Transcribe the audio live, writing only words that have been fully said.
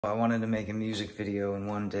I wanted to make a music video in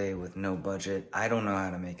one day with no budget. I don't know how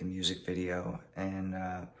to make a music video, and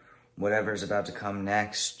whatever's about to come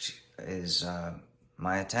next is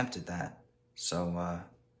my attempt at that. So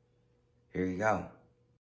here you go.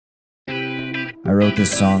 I wrote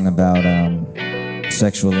this song about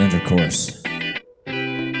sexual intercourse.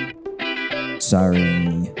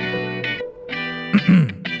 Sorry.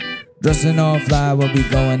 Dressing all fly, we'll be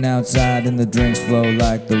going outside, and the drinks flow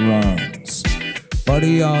like the runs.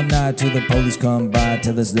 Party all night till the police come by,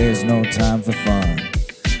 tell us there's no time for fun.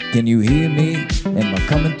 Can you hear me? Am I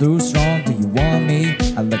coming through strong? Do you want me?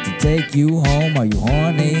 I'd like to take you home. Are you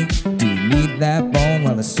horny? Do you need that bone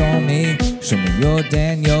while it's stormy? Show me your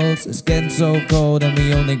Daniels. It's getting so cold and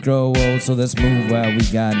we only grow old, so let's move while we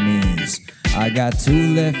got knees. I got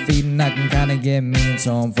 2 left feet and I can kinda get mean,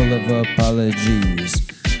 so I'm full of apologies.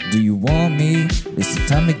 Do you want me? Is it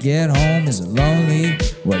time to get home? Is it lonely?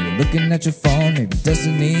 While you're looking at your phone, maybe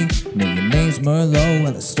destiny. Maybe your name's Merlot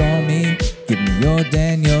while it's stormy. Give me your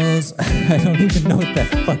Daniels. I don't even know what that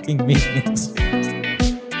fucking means.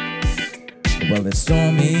 While it's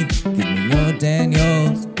stormy, give me your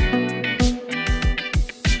Daniels.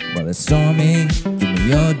 While it's stormy, give me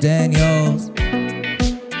your Daniels.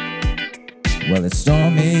 While it's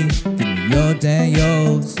stormy, give me your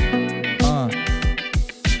Daniels.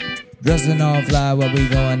 Dressing all fly while we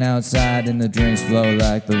going outside, and the drinks flow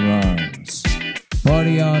like the runs.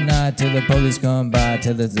 Party all night till the police come by,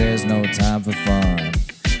 till there's no time for fun.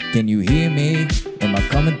 Can you hear me? Am I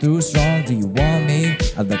coming through strong? Do you want me?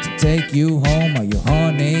 I'd like to take you home. Are you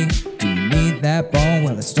horny? Do you need that bone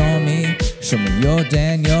while it's stormy? Show me your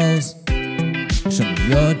Daniels. Show me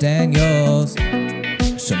your Daniels.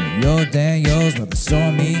 Show me your Daniels while it's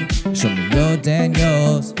stormy. Show me your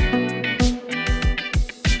Daniels.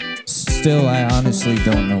 Still, I honestly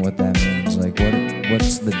don't know what that means. Like,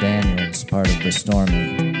 what's the Daniels part of the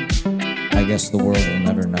stormy? I guess the world will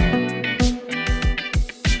never know.